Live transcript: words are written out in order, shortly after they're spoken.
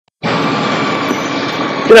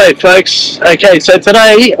G'day folks. Okay, so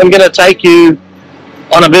today I'm going to take you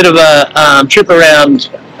on a bit of a trip around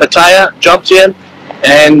Pattaya, Jomtien,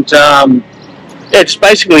 and it's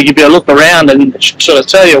basically give you a look around and sort of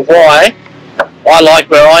tell you why I like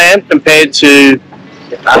where I am compared to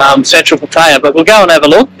central Pattaya. But we'll go and have a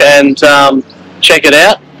look and check it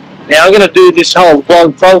out. Now I'm going to do this whole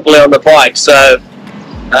vlog probably on the bike, so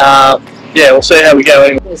yeah, we'll see how we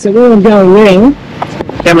go. So where I'm going around,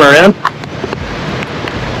 camera around.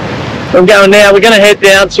 I'm going now, we're going to head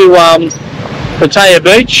down to Pattaya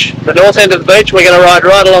Beach, the north end of the beach. We're going to ride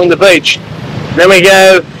right along the beach. Then we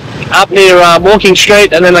go up near Walking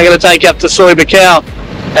Street, and then I'm going to take you up to Suicidal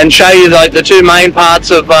and show you the two main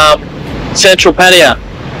parts of central Pattaya.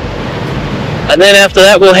 And then after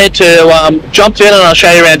that we'll head to Jomtien, and I'll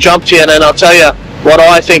show you around Jomtien, and I'll tell you what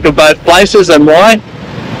I think of both places and why.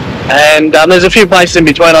 And there's a few places in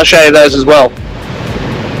between, I'll show you those as well.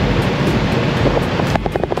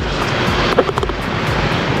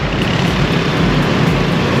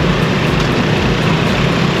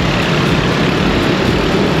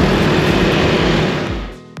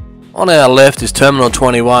 On our left is Terminal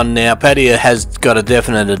 21. Now Pattaya has got a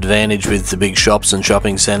definite advantage with the big shops and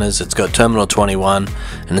shopping centres. It's got Terminal 21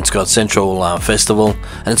 and it's got Central Festival,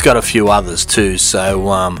 and it's got a few others too,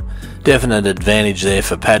 so definite advantage there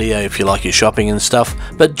for Pattaya if you like your shopping and stuff.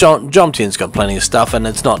 But Jomtien's got plenty of stuff, and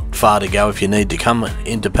it's not far to go if you need to come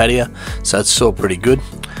into Pattaya, so it's all pretty good.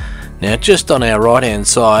 Now just on our right hand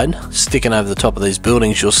side, sticking over the top of these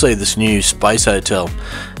buildings, you'll see this new space hotel.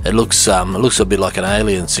 It looks a bit like an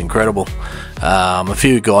alien. It's incredible. A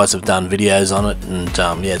few guys have done videos on it,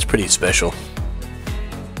 and yeah, it's pretty special.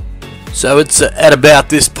 So it's at about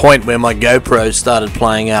this point where my GoPro started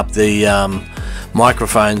playing up. The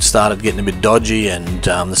microphone started getting a bit dodgy, and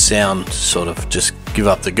the sound sort of just give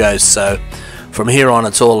up the ghost. So from here on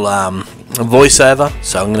it's all voiceover,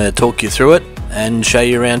 so I'm going to talk you through it and show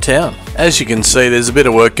you around town. As you can see, there's a bit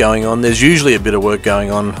of work going on. There's usually a bit of work going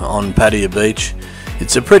on Pattaya Beach.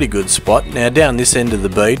 It's a pretty good spot. Now down this end of the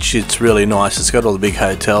beach, it's really nice. It's got all the big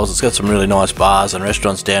hotels. It's got some really nice bars and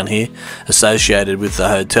restaurants down here associated with the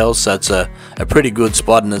hotels, so it's a pretty good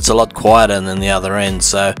spot, and it's a lot quieter than the other end.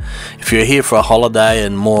 So if you're here for a holiday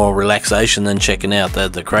and more relaxation than checking out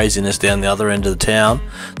the craziness down the other end of the town,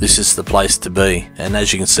 this is the place to be. And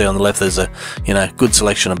as you can see on the left, there's a good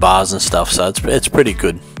selection of bars and stuff, so it's pretty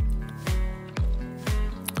good.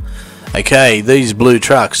 Okay, these blue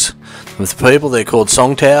trucks with people, they're called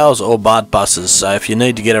song towers or BART buses. So if you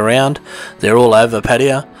need to get around, they're all over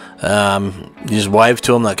Pattaya. You just wave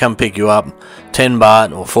to them, they'll come pick you up, 10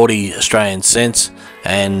 baht or 40 Australian cents,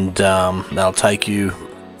 and they'll take you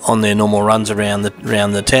on their normal runs around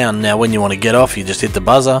the town. Now when you want to get off, you just hit the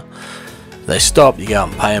buzzer, they stop, you go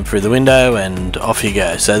and pay them through the window, and off you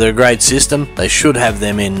go. So they're a great system. They should have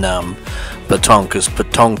them in Patong, because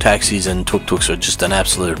Patong taxis and tuk-tuks are just an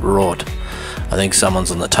absolute rot. I think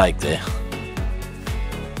someone's on the take there.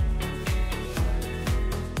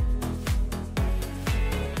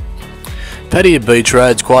 Pattaya Beach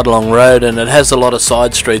Road's quite a long road, and it has a lot of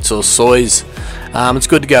side streets or sois. It's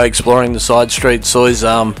good to go exploring the side street sois.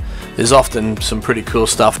 There's often some pretty cool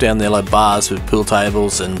stuff down there, like bars with pool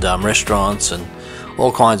tables and restaurants and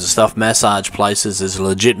all kinds of stuff. Massage places, there's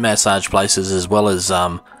legit massage places as well as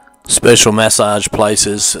special massage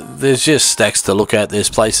places. There's just stacks to look at. There's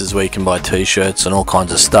places where you can buy t-shirts and all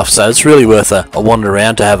kinds of stuff, so it's really worth a wander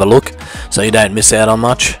around to have a look, so you don't miss out on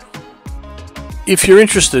much. If you're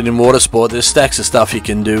interested in water sport, there's stacks of stuff you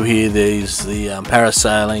can do here. There's the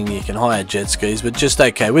parasailing, you can hire jet skis, but just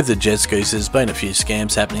okay with the jet skis, there's been a few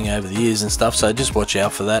scams happening over the years and stuff, so just watch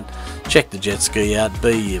out for that. Check the jet ski out,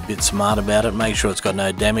 be a bit smart about it, make sure it's got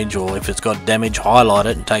no damage, or if it's got damage, highlight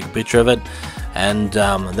it and take a picture of it, and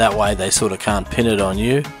that way they sort of can't pin it on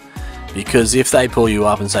you. Because if they pull you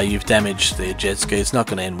up and say you've damaged their jet ski, it's not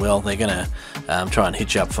going to end well. They're going to try and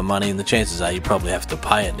hit you up for money, and the chances are you probably have to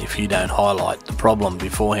pay it if you don't highlight the problem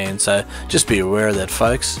beforehand. So just be aware of that,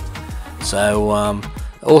 folks. So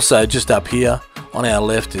also just up here on our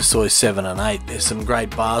left is soy 7 and 8. There's some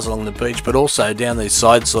great bars along the beach, but also down these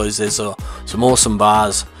side soys there's some awesome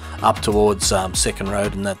bars up towards Second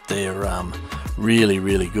Road, and that they're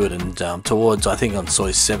really good. And towards, I think on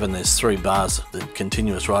soy 7, there's 3 bars that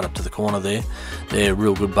continuous right up to the corner there. They're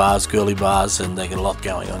real good bars, girly bars, and they get a lot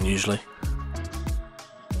going on usually.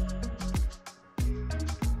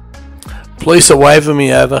 Police are waving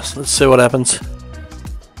me over. Let's see what happens.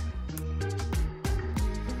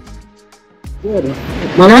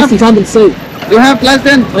 My license under the seat. You have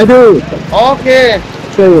license? I do. Okay.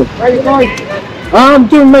 So, Where are you going?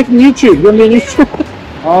 I'm making YouTube. You want me on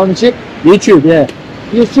YouTube? On ship? YouTube, yeah.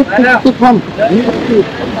 You sit to come.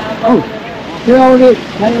 Oh, here already.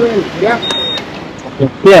 Yeah.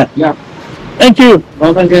 Yeah. Yeah. Thank you.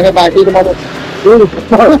 Well, thank you. Bye. See you tomorrow.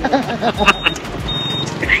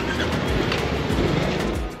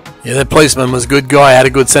 Yeah, that policeman was a good guy, had a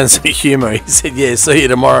good sense of humour. He said, yeah, see you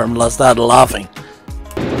tomorrow, and I started laughing.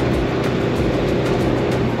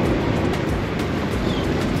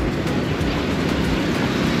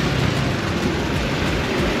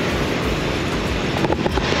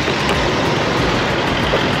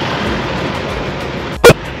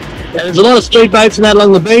 There's a lot of street boats and that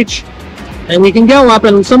along the beach, and you can go up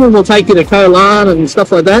and someone will take you to Koh Lan and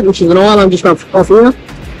stuff like that, which is an island just off here.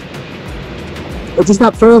 But just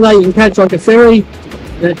up further you can catch like a ferry,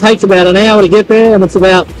 and it takes about an hour to get there, and it's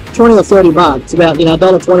about 20 or 30 bucks. It's about, you know,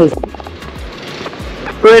 $1.20.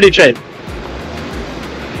 Pretty cheap.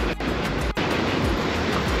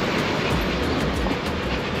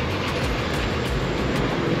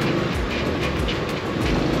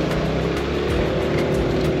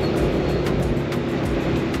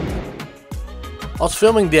 I was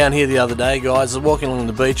filming down here the other day, guys. I was walking along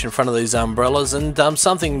the beach in front of these umbrellas, and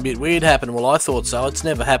something a bit weird happened. Well, I thought so. It's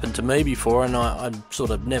never happened to me before, and I'd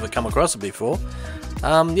sort of never come across it before.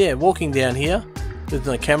 Yeah, walking down here with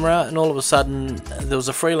my camera, and all of a sudden there was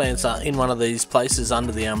a freelancer in one of these places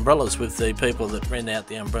under the umbrellas with the people that rent out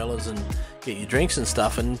the umbrellas and get you drinks and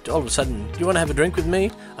stuff. And all of a sudden, do you want to have a drink with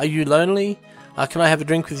me? Are you lonely? Can I have a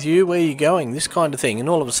drink with you? Where are you going? This kind of thing. And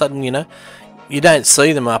all of a sudden, you know, you don't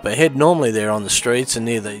see them up ahead. Normally they're on the streets and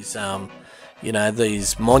near these, you know,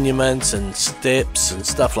 these monuments and steps and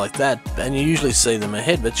stuff like that, and you usually see them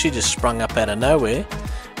ahead, but she just sprung up out of nowhere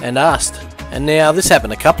and asked. And now this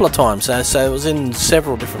happened a couple of times, so it was in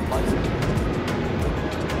several different places.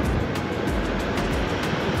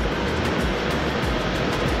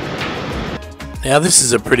 Now this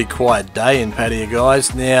is a pretty quiet day in Pattaya,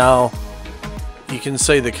 guys. Now you can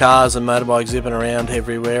see the cars and motorbikes zipping around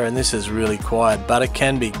everywhere, and this is really quiet, but it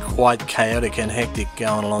can be quite chaotic and hectic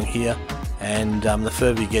going along here. And the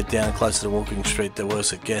further you get down closer to Walking Street, the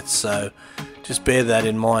worse it gets, so just bear that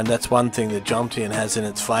in mind. That's one thing that Jomtien has in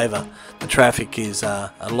its favour. The traffic is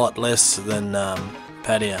a lot less than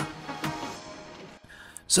Pattaya.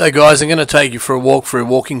 So guys, I'm going to take you for a walk through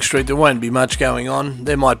Walking Street. There won't be much going on.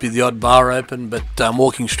 There might be the odd bar open, but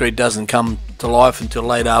Walking Street doesn't come to life until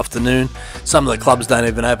late afternoon. Some of the clubs don't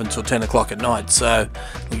even open until 10 o'clock at night, so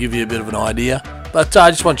I'll give you a bit of an idea. But I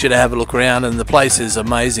just want you to have a look around, and the place is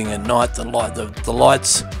amazing at night. The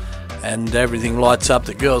lights and everything lights up.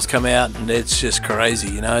 The girls come out, and it's just crazy,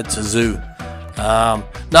 you know, it's a zoo.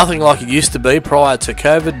 Nothing like it used to be prior to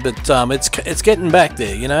COVID, but it's getting back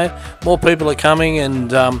there, you know. More people are coming,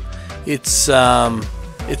 and it's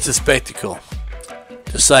a spectacle,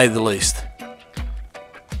 to say the least.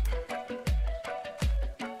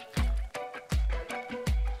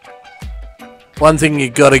 One thing you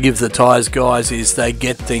got to give the Thais guys is they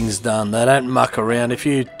get things done. They don't muck around. If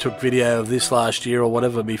you took video of this last year or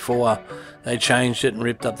whatever before they changed it and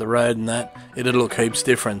ripped up the road and that, it'd look heaps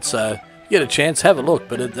different. So you get a chance, have a look.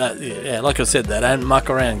 But yeah, like I said, they don't muck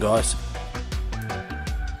around, guys.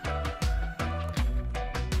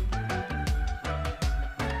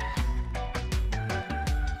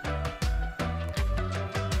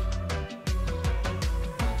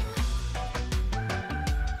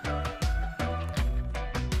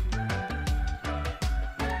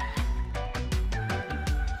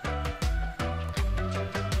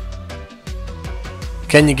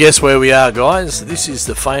 Can you guess where we are, guys? This is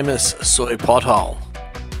the famous soy pothole.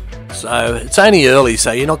 So it's only early,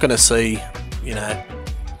 so you're not going to see, you know,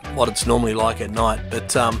 what it's normally like at night.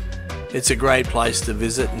 But it's a great place to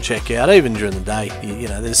visit and check out, even during the day. You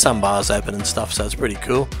know, there's some bars open and stuff, so it's pretty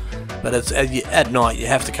cool. But it's at night you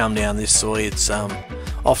have to come down this soy. It's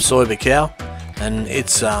off Soy and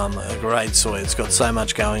it's a great soy. It's got so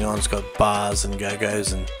much going on. It's got bars and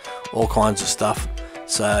go-go's and all kinds of stuff.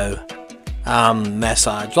 So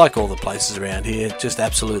massage, like all the places around here, just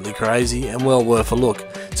absolutely crazy and well worth a look.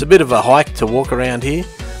 It's a bit of a hike to walk around here,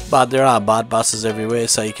 but there are BART buses everywhere,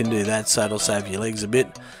 so you can do that, so it'll save your legs a bit.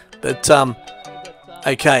 But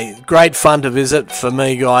okay, great fun to visit for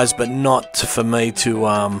me, guys, but not for me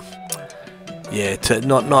to yeah,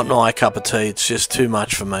 not my cup of tea. It's just too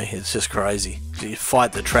much for me. It's just crazy. You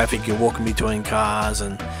fight the traffic, you're walking between cars,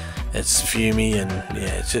 and it's fumey, and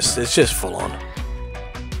yeah, it's just full on.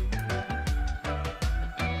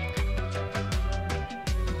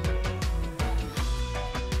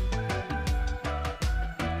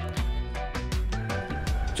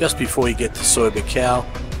 Just before you get to Soy Buakhao,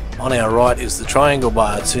 on our right is the Triangle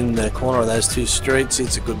Bar. It's in the corner of those two streets.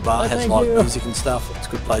 It's a good bar, has live music and stuff. It's a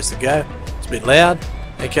good place to go. It's a bit loud,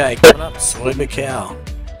 Okay, coming up, Soy Macau.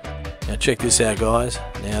 Now check this out, guys.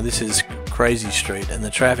 Now this is crazy street and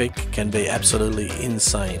the traffic can be absolutely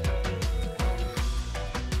insane.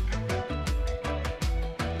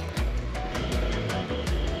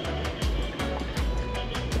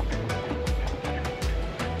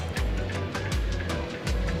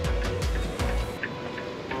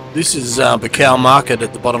 This is Macau Market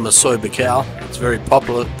at the bottom of Soy Macau. It's very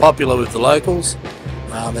popular with the locals.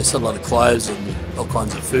 They sell a lot of clothes and all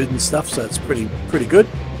kinds of food and stuff, so it's pretty good.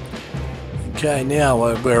 Okay, now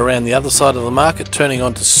we're around the other side of the market, turning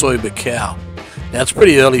on to Soy Macau. Now it's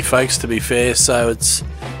pretty early, folks, to be fair, so it's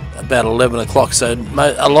about 11 o'clock, so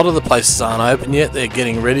a lot of the places aren't open yet. They're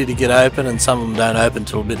getting ready to get open, and some of them don't open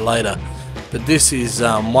until a bit later. But this is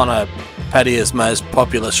one of Pattaya's most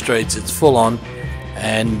popular streets. It's full on,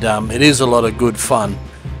 and it is a lot of good fun.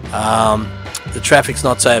 The traffic's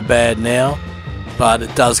not so bad now, but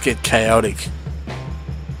it does get chaotic.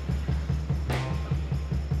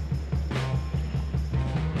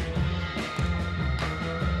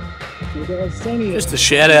 Just a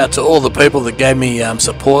shout out to all the people that gave me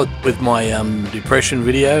support with my depression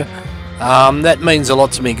video. That means a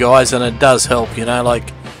lot to me, guys, and it does help, you know.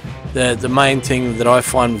 Like the main thing that I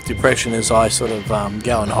find with depression is I sort of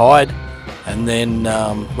go and hide, and then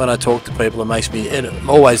when I talk to people, it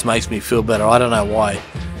always makes me feel better. I don't know why.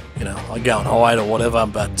 You know, I go and hide or whatever,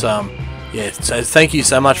 but yeah, so thank you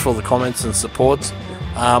so much for all the comments and supports.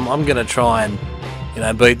 I'm going to try and, you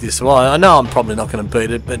know, beat this. Well, I know I'm probably not going to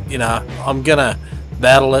beat it, but, you know, I'm going to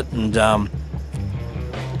battle it and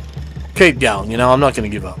keep going. You know, I'm not going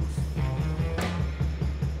to give up.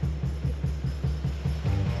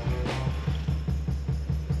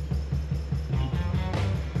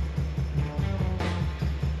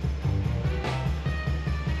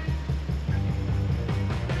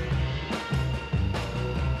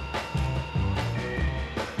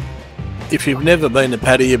 If you've never been to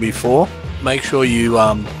Pattaya before, make sure you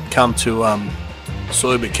come to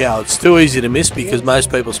Soy Macau. It's too easy to miss because most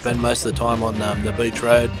people spend most of the time on the beach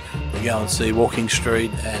road. They go and see Walking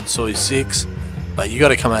Street and Soy 6, but you got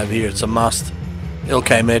to come over here. It's a must.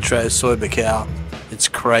 LK Metro, Soy Macau. It's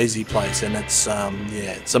a crazy place, and it's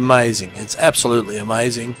yeah, it's amazing. It's absolutely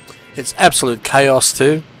amazing. It's absolute chaos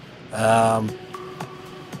too. But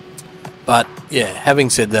yeah, having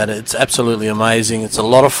said that, it's absolutely amazing. It's a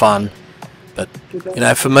lot of fun. But, you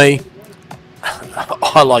know, for me,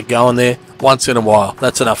 I like going there once in a while.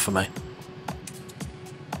 That's enough for me.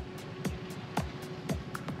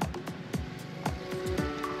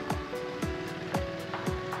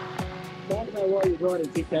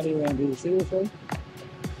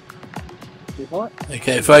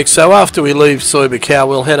 Okay, folks, so after we leave Soy Macau,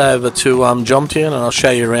 we'll head over to Jomtien, and I'll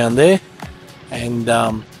show you around there. And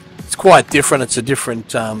it's quite different. It's a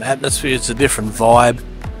different atmosphere. It's a different vibe.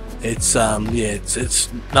 It's yeah,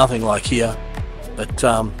 it's nothing like here, but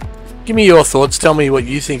give me your thoughts. Tell me what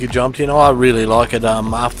you think of Jomtien. I really like it.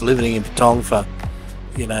 After living in Patong for,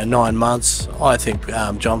 you know, 9 months, I think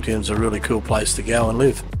Jomtien's a really cool place to go and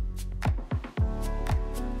live.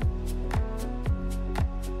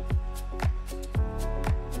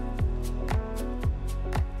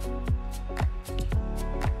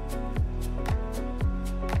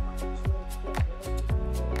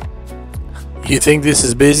 You think this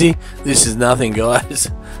is busy? This is nothing, guys.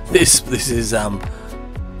 This is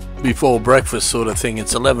before breakfast sort of thing.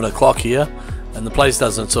 It's 11 o'clock here, and the place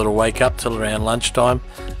doesn't sort of wake up till around lunchtime.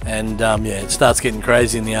 And yeah, it starts getting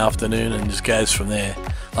crazy in the afternoon and just goes from there.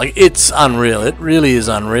 Like, it's unreal. It really is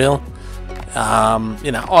unreal.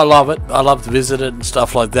 You know, I love it. I love to visit it and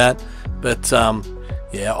stuff like that. But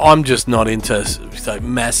yeah, I'm just not into so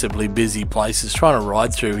massively busy places. Trying to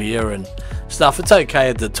ride through here and stuff, it's okay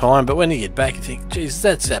at the time, but when you get back you think, geez,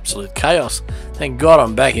 that's absolute chaos. Thank God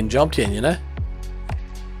I'm back in Jomtien, you know.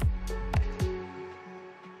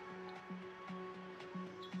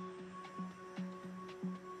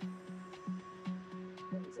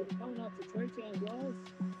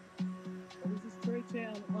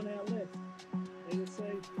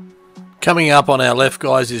 Coming up on our left,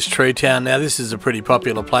 guys, is Tree Town. Now, this is a pretty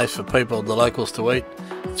popular place for people, the locals, to eat.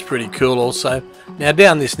 It's pretty cool also. Now,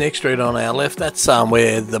 down this next street on our left, that's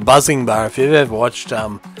where the Buzzing Bar, if you've ever watched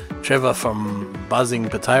Trevor from Buzzing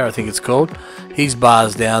Pattaya, I think it's called, his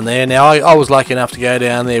bar's down there. Now, I was lucky enough to go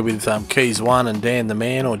down there with Keys One and Dan the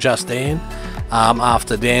Man, or just Dan,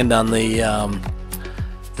 after Dan done the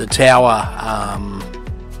tower.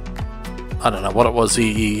 I don't know what it was.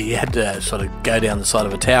 He had to sort of go down the side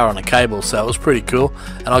of a tower on a cable, so it was pretty cool.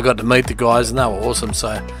 And I got to meet the guys, and they were awesome. So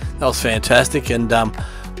that was fantastic. And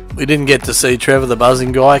we didn't get to see Trevor, the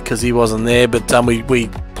buzzing guy, because he wasn't there. But we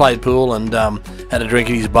played pool, and had a drink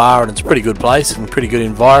at his bar, and it's a pretty good place and pretty good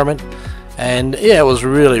environment. And yeah, it was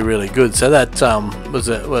really, really good. So that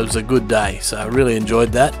was a good day. So I really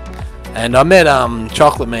enjoyed that. And I met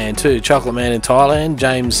Chocolate Man too, Chocolate Man in Thailand,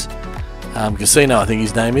 James Casino, I think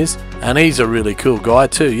his name is, and he's a really cool guy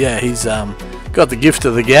too. Yeah, he's got the gift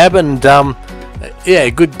of the gab, and yeah,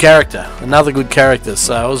 good character, another good character.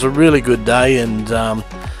 So it was a really good day, and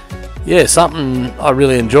yeah, something I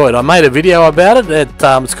really enjoyed. I made a video about it.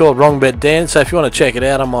 It's called Wrong Bet Dan. So if you want to check it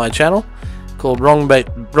out on my channel, called Wrong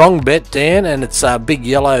Bet Dan, and it's a big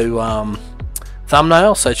yellow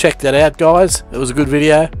thumbnail. So check that out, guys. It was a good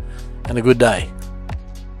video and a good day.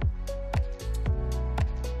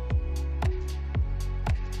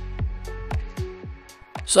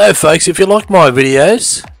 So folks, if you like my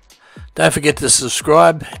videos, don't forget to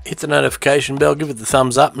subscribe, hit the notification bell, give it the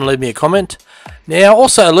thumbs up, and leave me a comment. Now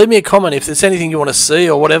also leave me a comment if there's anything you want to see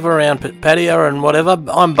or whatever around Pattaya and whatever.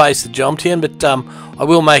 I'm based at Jomtien, but I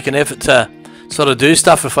will make an effort to sort of do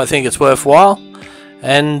stuff if I think it's worthwhile.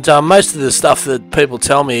 And most of the stuff that people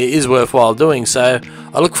tell me is worthwhile doing, so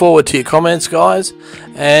I look forward to your comments, guys.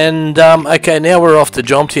 And okay, now we're off to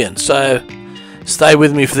Jomtien, so stay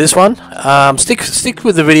with me for this one. Stick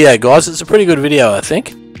with the video, guys. It's a pretty good video, I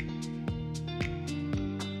think.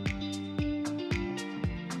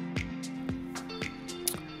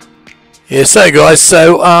 Yeah, so guys,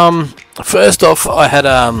 so first off, I had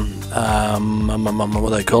what do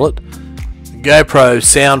they call it? GoPro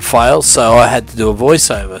sound fail, so I had to do a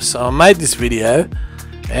voiceover. So I made this video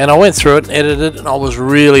and I went through it and edited it, and I was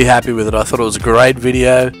really happy with it. I thought it was a great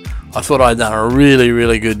video. I thought I'd done a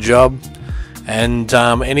really good job. And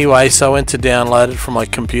anyway, so I went to download it from my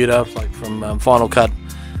computer, like from Final Cut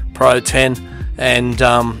Pro 10, and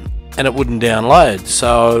it wouldn't download.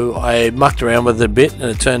 So I mucked around with it a bit, and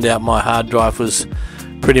it turned out my hard drive was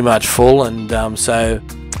pretty much full, and so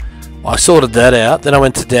I sorted that out. Then I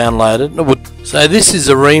went to download it. So this is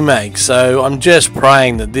a remake, so I'm just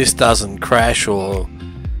praying that this doesn't crash or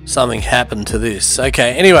something happened to this.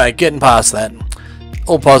 Okay, anyway, getting past that,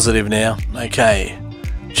 all positive now. Okay,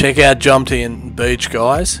 check out Jomtien Beach,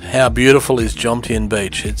 guys. How beautiful is Jomtien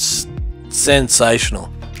Beach? It's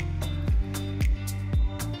sensational.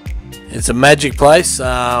 It's a magic place.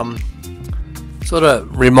 Sort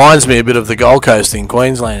of reminds me a bit of the Gold Coast in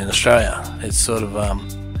Queensland in Australia. It's sort of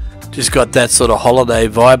just got that sort of holiday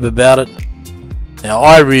vibe about it. Now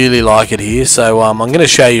I really like it here, so I'm going to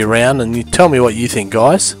show you around, and you tell me what you think,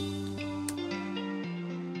 guys.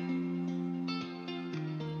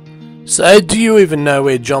 So do you even know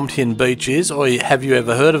where Jomtien Beach is, or have you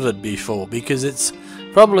ever heard of it before? Because it's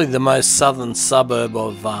probably the most southern suburb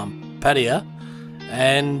of Pattaya,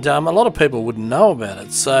 and a lot of people wouldn't know about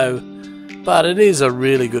it. So, but it is a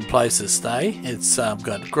really good place to stay. It's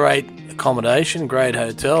got great accommodation, great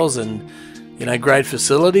hotels, and great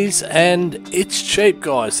facilities, and it's cheap,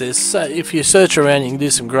 guys. If you search around, you can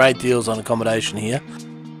do some great deals on accommodation here.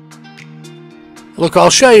 Look,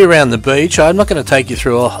 I'll show you around the beach. I'm not going to take you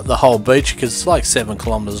through the whole beach because it's like 7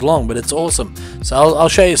 kilometers long, but it's awesome. So I'll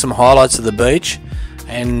show you some highlights of the beach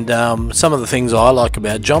and some of the things I like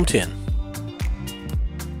about Jomtien.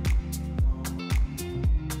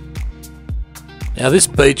 Now this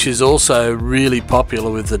beach is also really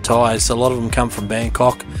popular with the Thais. A lot of them come from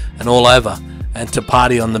Bangkok and all over, and to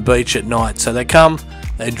party on the beach at night. So they come,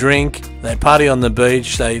 they drink, they party on the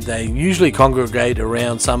beach. They usually congregate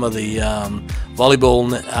around some of the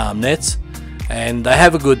volleyball nets, and they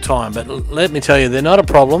have a good time. But let me tell you, they're not a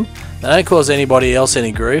problem. They don't cause anybody else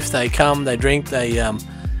any grief. They come, they drink, they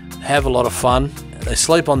have a lot of fun. They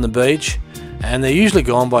sleep on the beach, and they're usually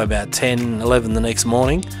gone by about 10, 11 the next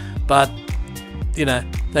morning. But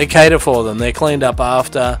they cater for them. They're cleaned up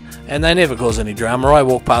after, and they never cause any drama. I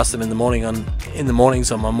walk past them in the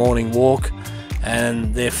mornings on my morning walk,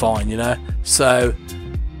 and they're fine, So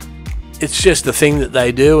it's just a thing that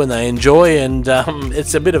they do and they enjoy, and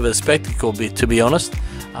it's a bit of a spectacle, to be honest.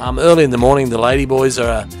 Early in the morning, the ladyboys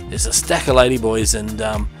there's a stack of ladyboys, and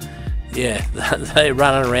yeah, they're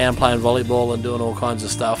running around playing volleyball and doing all kinds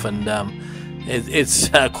of stuff, and it's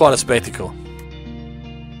quite a spectacle.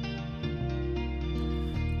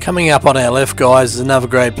 Coming up on our left, guys, is another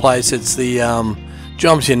great place. It's the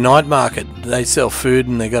Jomtien Night Market. They sell food,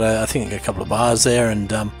 and they got I think they got a couple of bars there,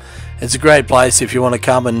 and it's a great place if you want to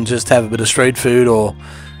come and just have a bit of street food, or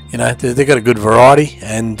they've got a good variety,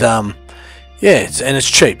 and yeah, it's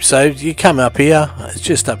cheap. So you come up here, it's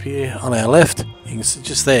just up here on our left. It's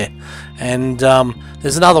just there, and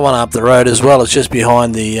there's another one up the road as well. It's just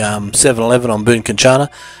behind the 7-Eleven on Boon Kanchana.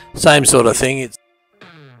 Same sort of thing. It's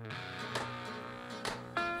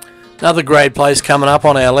another great place coming up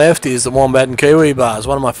on our left is the Wombat and Kiwi Bar. It's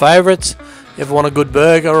one of my favourites. you ever want a good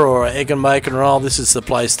burger or an egg and bacon roll, this is the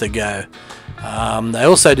place to go. They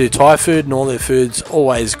also do Thai food, and all their food's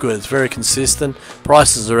always good. It's very consistent,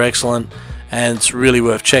 prices are excellent, and it's really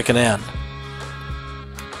worth checking out.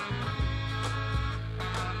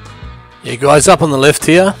 Yeah guys, up on the left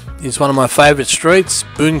here is one of my favourite streets,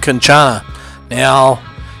 Boon Kanchana. Now,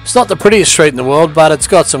 it's not the prettiest street in the world, but it's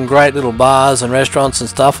got some great little bars and restaurants and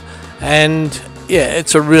stuff, and yeah,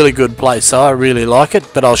 it's a really good place, so I really like it,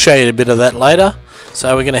 but I'll show you a bit of that later.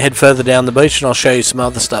 So we're going to head further down the beach and I'll show you some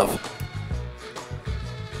other stuff.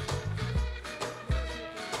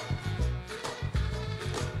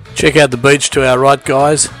 Check out the beach to our right,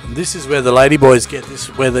 guys. This is where the ladyboys get this,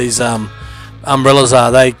 where these umbrellas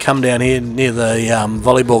are. They come down here near the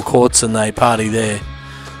volleyball courts and they party there.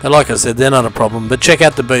 But like I said, they're not a problem. But check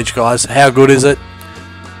out the beach, guys. How good is it?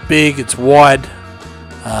 Big, it's wide.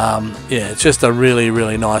 Yeah, it's just a really,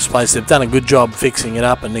 really nice place. They've done a good job fixing it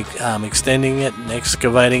up and extending it and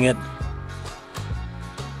excavating it.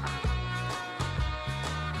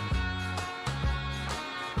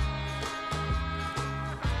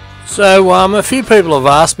 So a few people have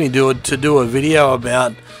asked me to do a video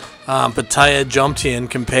about Pattaya, Jomtien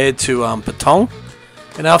compared to Patong,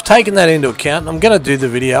 and I've taken that into account. I'm going to do the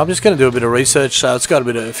video. I'm just going to do a bit of research, so it's got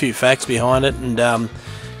a few facts behind it, and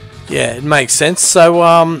yeah, it makes sense.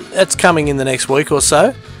 So that's coming in the next week or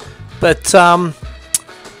so. But I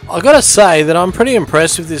got to say that I'm pretty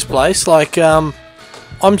impressed with this place. Like I'm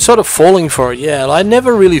sort of falling for it. Yeah, I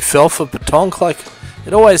never really fell for Patong. Like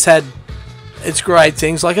it always had its great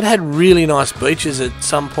things. Like it had really nice beaches at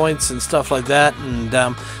some points and stuff like that,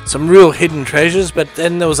 and some real hidden treasures. But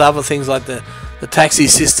then there was other things like the taxi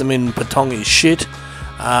system in Patong is shit.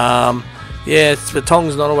 Yeah,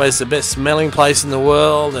 Patong's not always the best smelling place in the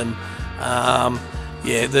world, and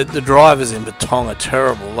yeah, the drivers in Patong are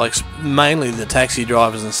terrible. Like mainly the taxi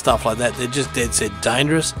drivers and stuff like that. They're just dead set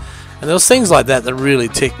dangerous, and there was things like that that really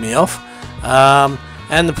ticked me off.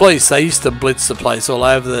 And the police, they used to blitz the place all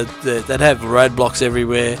over. They'd have roadblocks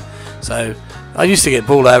everywhere. So I used to get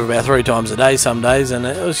pulled over about 3 times a day some days, and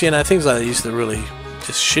it was, you know, things like that used to really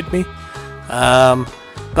just shit me.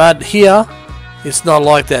 But here, it's not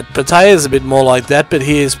like that. Pattaya's a bit more like that, but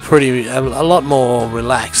here's a lot more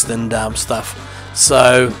relaxed and stuff.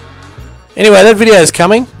 So anyway, that video is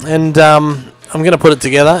coming, and I'm going to put it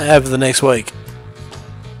together over the next week.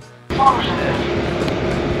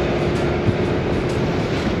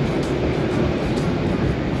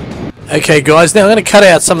 Okay guys, now I'm going to cut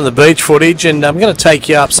out some of the beach footage, and I'm going to take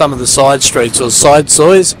you up some of the side streets or side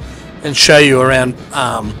sois and show you around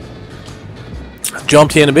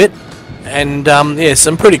Jomtien a bit, and yeah,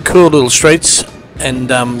 some pretty cool little streets and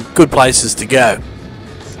good places to go.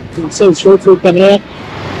 So short food coming out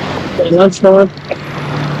at lunchtime.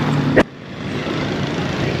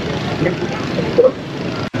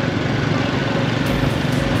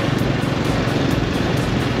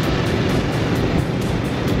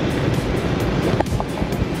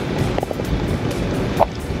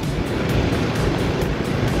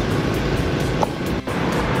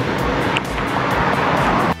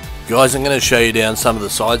 Guys, I'm going to show you down some of the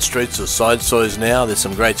side streets or side sois now. There's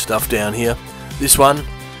some great stuff down here. This one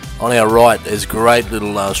on our right, there's a great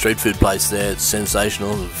little street food place there. It's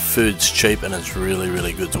sensational. The food's cheap and it's really,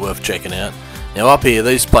 really good. It's worth checking out. Now up here,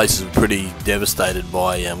 these places are pretty devastated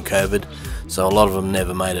by COVID, so a lot of them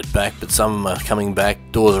never made it back, but some of them are coming back.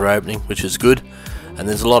 Doors are opening, which is good. And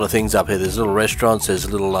there's a lot of things up here. There's little restaurants, there's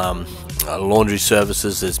little laundry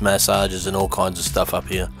services, there's massages and all kinds of stuff up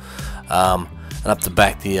here. And up the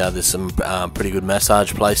back there's some pretty good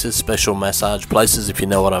massage places, special massage places if you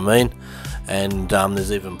know what I mean. And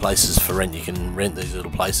there's even places for rent. You can rent these little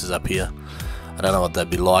places up here. I don't know what they'd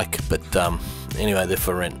be like, but anyway, they're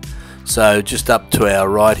for rent. So just up to our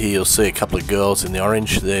right here, you'll see a couple of girls in the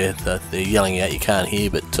orange. They're yelling out, you can't hear,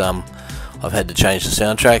 but I've had to change the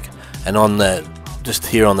soundtrack. And on just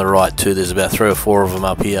here on the right too, there's about 3 or 4 of them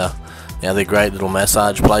up here. Now they're great little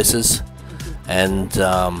massage places, and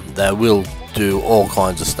they will do all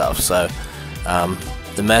kinds of stuff. So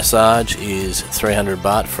the massage is 300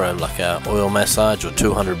 baht for like a oil massage, or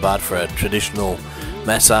 200 baht for a traditional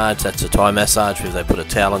massage. That's a Thai massage where they put a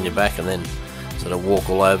towel on your back and then sort of walk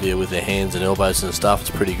all over you with their hands and elbows and stuff. It's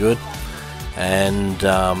pretty good. And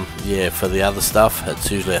yeah, for the other stuff,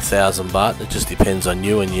 it's usually 1,000 baht. It just depends on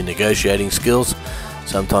you and your negotiating skills.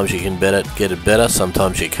 Sometimes you can get it better,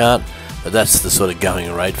 sometimes you can't, but that's the sort of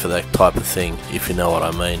going rate for that type of thing, if you know what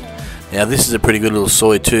I mean. Now this is a pretty good little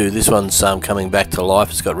soi too. This one's coming back to life.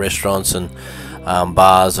 It's got restaurants and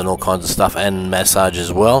bars and all kinds of stuff, and massage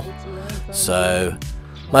as well. So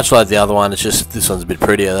much like the other one, it's just this one's a bit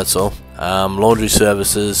prettier, that's all. laundry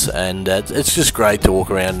services, and it's just great to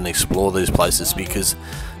walk around and explore these places because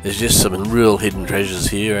there's just some real hidden treasures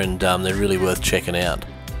here, and they're really worth checking out.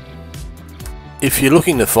 If you're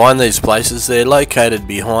looking to find these places, they're located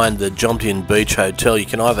behind the Jomtien Beach Hotel. You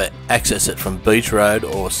can either access it from Beach Road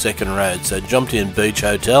or Second Road. So Jomtien Beach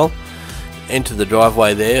Hotel, enter the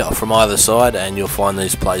driveway there from either side and you'll find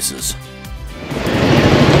these places.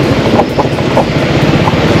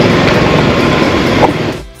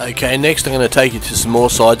 Okay, next I'm going to take you to some more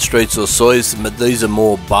side streets or sois. These are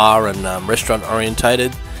more bar and restaurant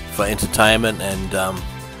orientated for entertainment and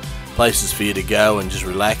places for you to go and just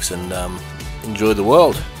relax and enjoy the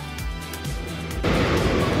world.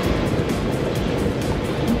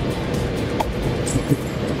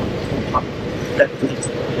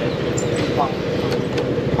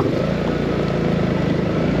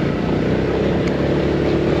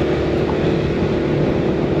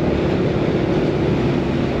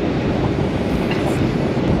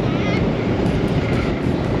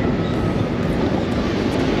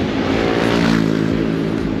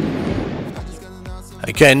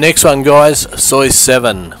 Okay, next one guys, Soi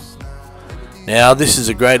 7. Now this is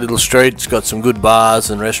a great little street. It's got some good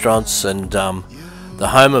bars and restaurants, and the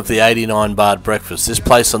home of the 89 baht breakfast. This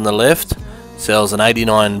place on the left sells an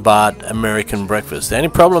 89 baht American breakfast. The only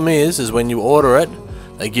problem is when you order it,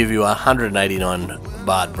 they give you a 189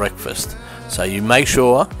 baht breakfast. So you make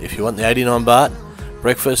sure, if you want the 89 baht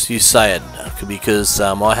breakfast, you say it, because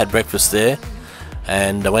I had breakfast there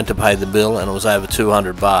and I went to pay the bill and it was over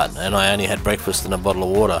 200 baht, and I only had breakfast and a bottle of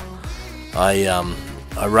water.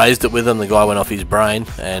 I raised it with him. The guy went off his brain,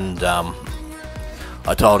 and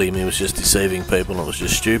I told him he was just deceiving people and it was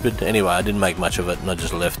just stupid. Anyway, I didn't make much of it and I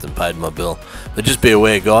just left and paid my bill. But just be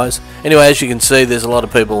aware guys. Anyway, as you can see, there's a lot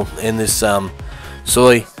of people in this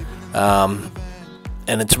soi, and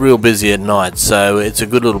it's real busy at night, so it's a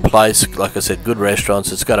good little place. Like I said, good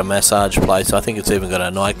restaurants. It's got a massage place. I think it's even got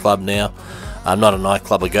a nightclub now. Not a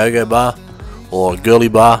nightclub, a go-go bar or a girly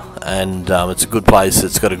bar, and it's a good place.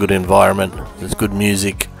 It's got a good environment. There's good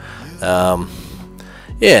music. Yeah,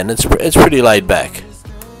 and it's pretty laid back.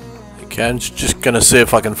 Okay, I'm just going to see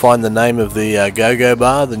if I can find the name of the go-go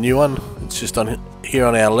bar, the new one. It's just on here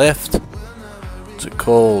on our left. What's it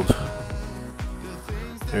called?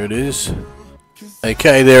 There it is.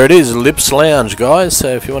 Okay, there it is, Lips Lounge, guys. So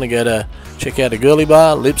if you want to go to check out a girly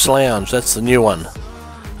bar, Lips Lounge, that's the new one.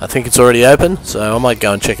 I think it's already open, so I might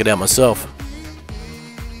go and check it out myself.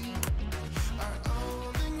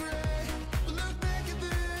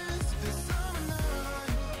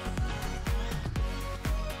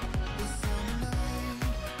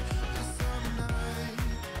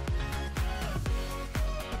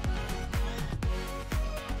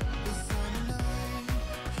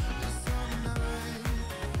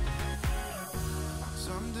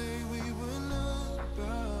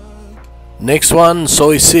 Next one,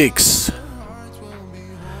 Soi 6.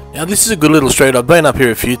 Now this is a good little street. I've been up here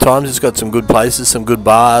a few times. It's got some good places, some good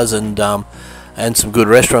bars, and some good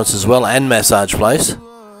restaurants as well, and massage place.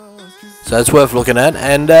 So it's worth looking at,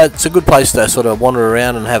 and it's a good place to sort of wander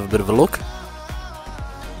around and have a bit of a look.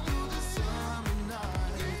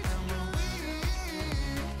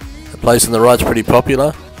 The place on the right's pretty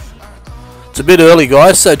popular. It's a bit early,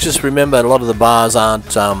 guys, so just remember a lot of the bars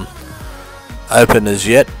aren't open as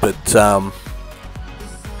yet, but the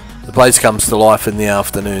place comes to life in the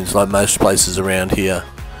afternoons like most places around here.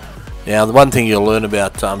 Now the one thing you'll learn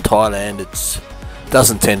about Thailand, it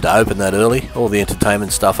doesn't tend to open that early. All the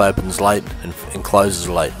entertainment stuff opens late and closes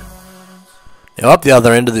late. Now up the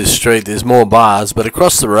other end of this street there's more bars, but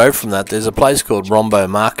across the road from that there's a place called Rombo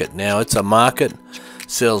Market. Now it's a market,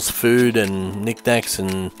 sells food and knickknacks,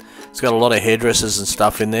 and it's got a lot of hairdressers and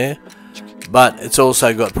stuff in there. But it's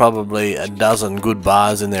also got probably a dozen good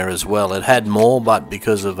bars in there as well. It had more, but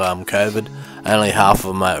because of COVID, only half of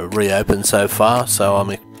them are reopened so far. So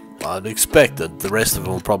I'd expect that the rest of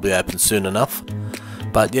them will probably open soon enough.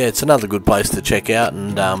 But yeah, it's another good place to check out,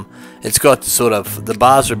 and it's got sort of, the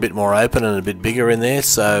bars are a bit more open and a bit bigger in there,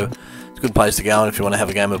 so it's a good place to go. And if you want to have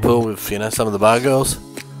a game of pool with, you know, some of the bar girls,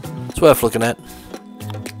 it's worth looking at.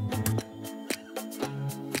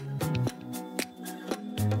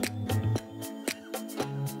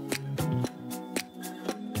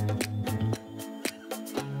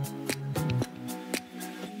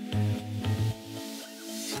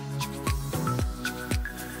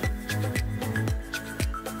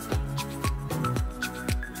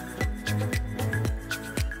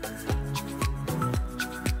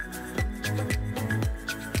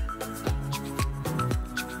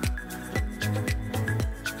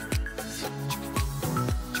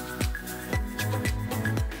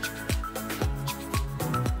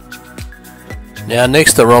 Now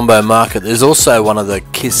next to Rombo Market, there's also one of the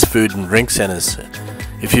Kiss food and drink centres.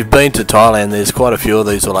 If you've been to Thailand, there's quite a few of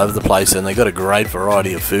these all over the place, and they've got a great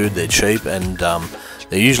variety of food. They're cheap, and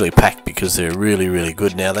they're usually packed because they're really, really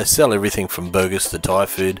good. Now they sell everything from burgers to Thai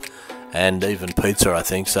food, and even pizza, I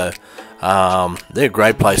think. So they're a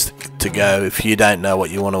great place to go if you don't know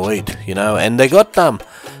what you want to eat, you know. And they got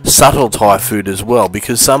subtle Thai food as well,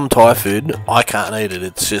 because some Thai food I can't eat it.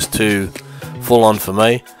 It's just too full on for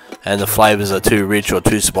me, and the flavours are too rich or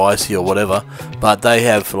too spicy or whatever. But they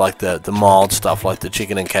have like the mild stuff, like the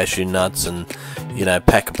chicken and cashew nuts, and you know,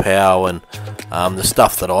 pack a pow, and the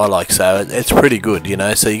stuff that I like. So it's pretty good, you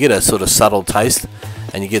know. So you get a sort of subtle taste,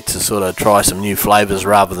 and you get to sort of try some new flavours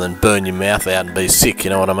rather than burn your mouth out and be sick,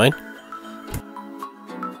 you know what I mean?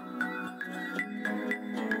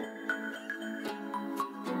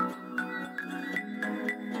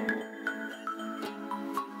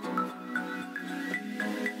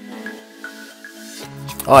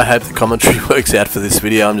 I hope the commentary works out for this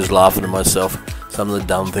video. I'm just laughing at myself. Some of the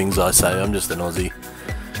dumb things I say. I'm just an Aussie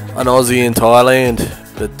in Thailand,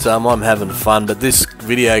 but I'm having fun. But this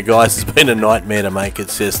video, guys, has been a nightmare to make.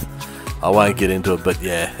 It's just, I won't get into it, but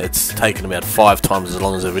yeah, it's taken about 5 times as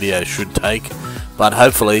long as a video should take. But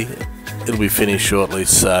hopefully it'll be finished shortly,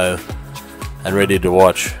 so, and ready to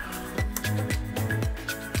watch.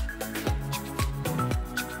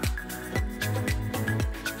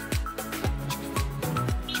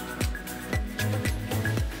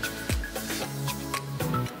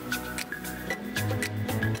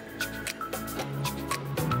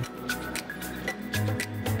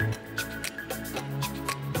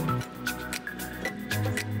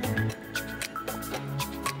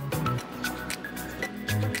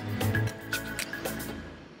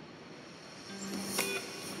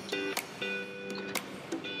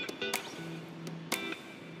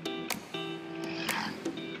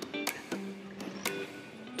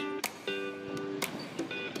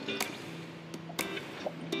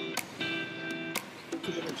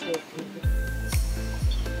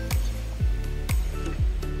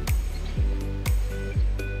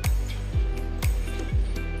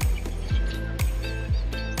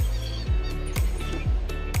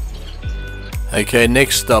 Okay,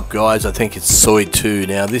 next stop, guys, I think it's Soi 2.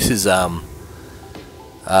 Now this is how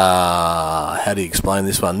do you explain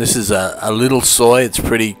this one? This is a little soy. It's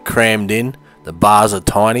pretty crammed in. The bars are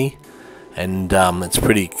tiny, and it's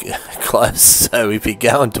pretty close. So if you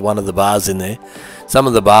go into one of the bars in there, some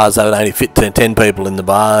of the bars they would only fit 10 people in the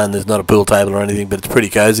bar, and there's not a pool table or anything, but it's pretty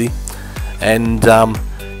cozy. And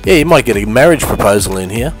yeah, you might get a marriage proposal in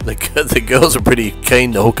here. The girls are pretty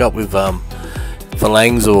keen to hook up with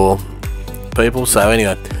phalangs or people. So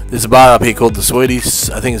anyway, there's a bar up here called the Sweeties.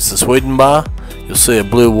 I think it's the Sweden bar. You'll see a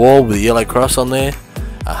blue wall with a yellow cross on there.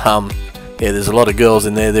 Yeah, there's a lot of girls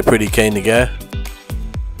in there. They're pretty keen to go,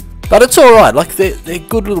 but it's all right. Like they're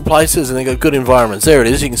good little places, and they got good environments. There it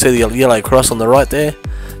is. You can see the yellow cross on the right there.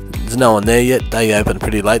 There's no one there yet. They open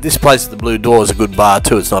pretty late. This place at the Blue Door is a good bar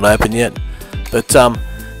too. It's not open yet, but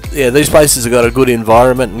yeah, these places have got a good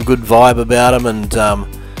environment and good vibe about them, and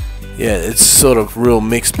yeah, it's sort of real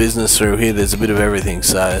mixed business through here. There's a bit of everything,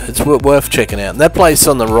 so it's worth checking out. And that place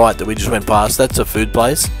on the right that we just went past, that's a food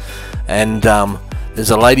place, and there's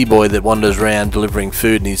a lady boy that wanders around delivering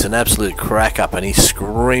food, and he's an absolute crack up, and he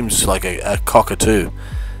screams like a cockatoo.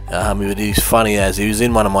 He's funny as. He was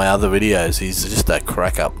in one of my other videos. He's just a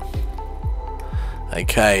crack up.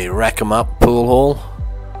 Okay, Rack 'em Up Pool Hall.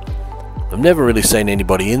 I've never really seen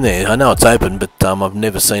anybody in there. I know it's open, but I've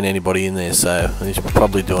never seen anybody in there, so he's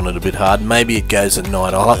probably doing it a bit hard. Maybe it goes at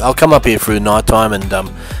night. I'll come up here through night time and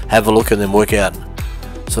have a look, and then work out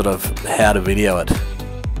sort of how to video it,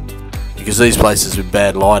 because these places with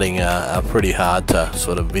bad lighting are pretty hard to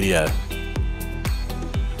sort of video.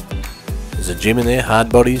 There's a gym in there, Hard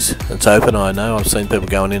Bodies. It's open, I know. I've seen people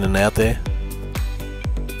going in and out there.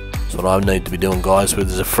 That's what I need to be doing, guys.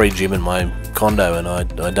 There's a free gym in my condo, and I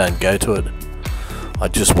don't go to it. I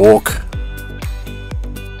just walk.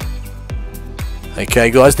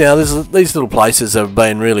 Okay, guys, now these little places have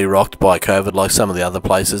been really rocked by COVID, like some of the other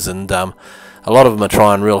places, and a lot of them are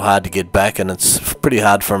trying real hard to get back, and it's pretty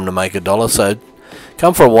hard for them to make $1. So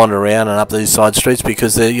come for a wander around and up these side streets,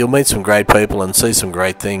 because you'll meet some great people and see some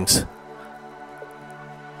great things.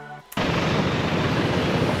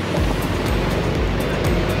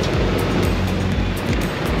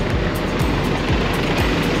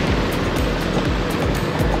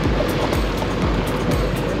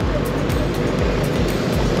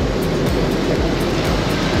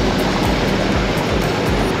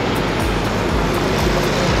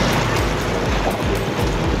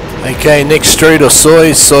 Okay, next street or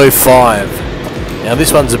Soi 5. Now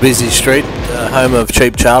this one's a busy street. home of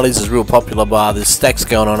Cheap Charlie's. Is a real popular bar. There's stacks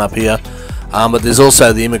going on up here, but there's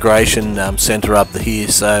also the immigration centre up here.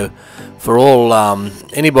 So for all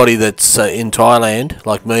anybody that's in Thailand,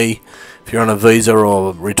 like me, if you're on a visa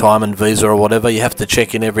or retirement visa or whatever, you have to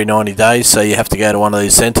check in every 90 days. So you have to go to one of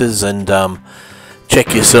these centres and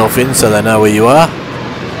check yourself in so they know where you are.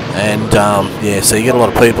 And yeah, so you get a lot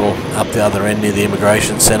of people up the other end near the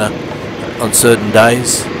immigration centre on certain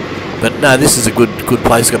days. But no, this is a good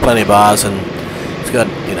place. It's got plenty of bars, and it's got,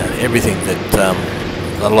 you know, everything that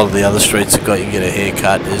a lot of the other streets have got. You can get a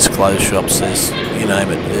haircut, there's clothes shops, there's, you name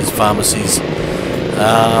it, there's pharmacies,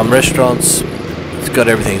 restaurants. It's got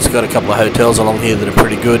everything. It's got a couple of hotels along here that are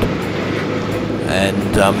pretty good,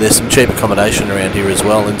 and there's some cheap accommodation around here as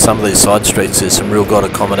well. In some of these side streets there's some real good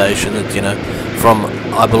accommodation that, you know, from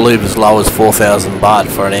I believe as low as 4,000 baht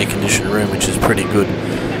for an air-conditioned room, which is pretty good.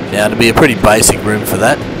 Now, it'd be a pretty basic room for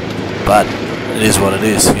that, but it is what it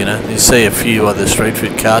is, you know. You see a few other street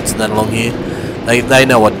food carts and that along here. They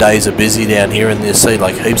know what days are busy down here, and you see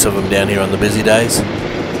like heaps of them down here on the busy days.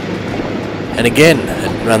 And again,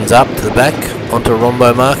 it runs up to the back onto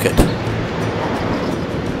Rombo Market.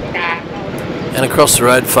 And across the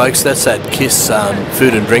road, folks, that's that Kiss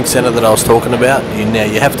food and drink centre that I was talking about. Now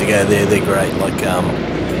you have to go there. They're great. Like,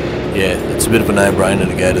 yeah, it's a bit of a no-brainer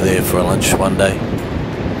to go to there for a lunch one day.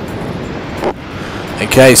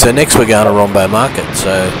 Okay, so next we're going to Rombo Market.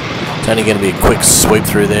 So it's only going to be a quick sweep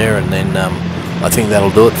through there, and then I think that'll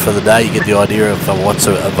do it for the day. You get the idea of what's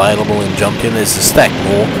available in Jomtien. There's a stack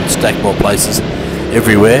more places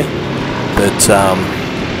everywhere, but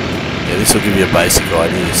yeah, this will give you a basic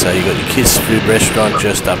idea. So you got your Kiss food restaurant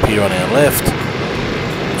just up here on our left,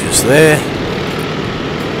 just there.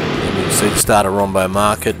 And you can see the start of Rombo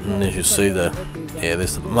Market, and as you see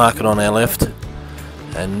there's the market on our left,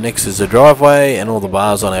 and next is the driveway and all the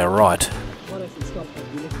bars on our right.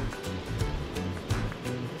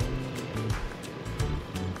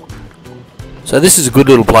 So this is a good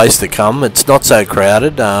little place to come. It's not so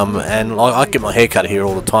crowded, and I get my hair cut here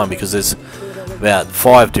all the time because there's about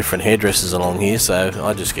 5 different hairdressers along here, so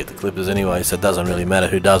I just get the clippers anyway, so it doesn't really matter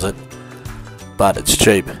who does it. But it's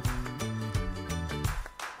cheap.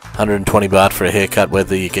 120 baht for a haircut,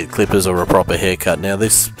 whether you get clippers or a proper haircut. Now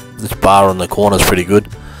this bar on the corner is pretty good.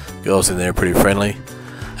 Girls in there are pretty friendly.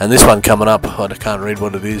 And this one coming up, I can't read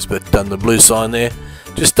what it is, but the blue sign there.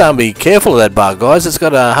 Just be careful of that bar, guys. It's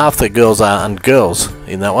got half the girls aren't girls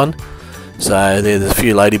in that one. So there's a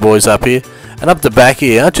few lady boys up here. And up the back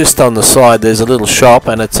here, just on the side, there's a little shop,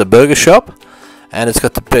 and it's a burger shop. And it's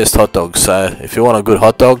got the best hot dogs. So if you want a good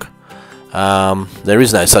hot dog, there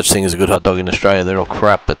is no such thing as a good hot dog in Australia. They're all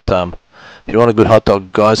crap. But if you want a good hot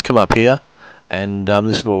dog, guys, come up here. And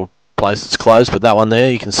this little place is closed, but that one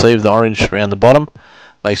there, you can see with the orange around the bottom,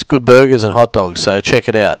 makes good burgers and hot dogs. So check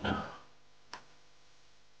it out.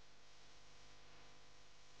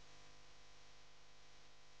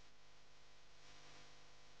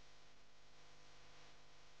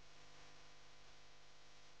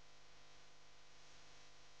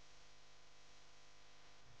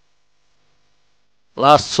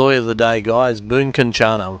 Last soy of the day, guys,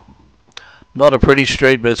 Bunkanchana. Not a pretty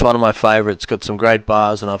street, but it's one of my favourites. Got some great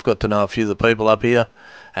bars, and I've got to know a few of the people up here,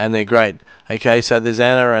 and they're great. Okay, so there's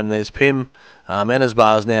Anna and there's Pim. Anna's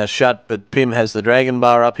bar is now shut, but Pim has the Dragon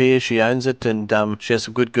Bar up here. She owns it, and she has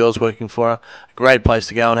some good girls working for her. A great place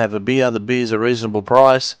to go and have a beer. The beer's a reasonable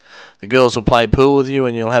price. The girls will play pool with you,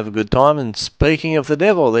 and you'll have a good time. And speaking of the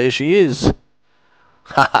devil, there she is.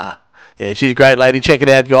 Haha. Yeah, she's a great lady. Check it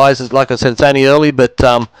out, guys. Like I said, it's only early, but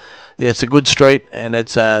yeah, it's a good street, and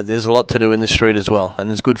it's there's a lot to do in this street as well, and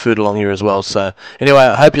there's good food along here as well. So anyway,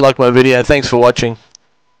 I hope you liked my video. Thanks for watching.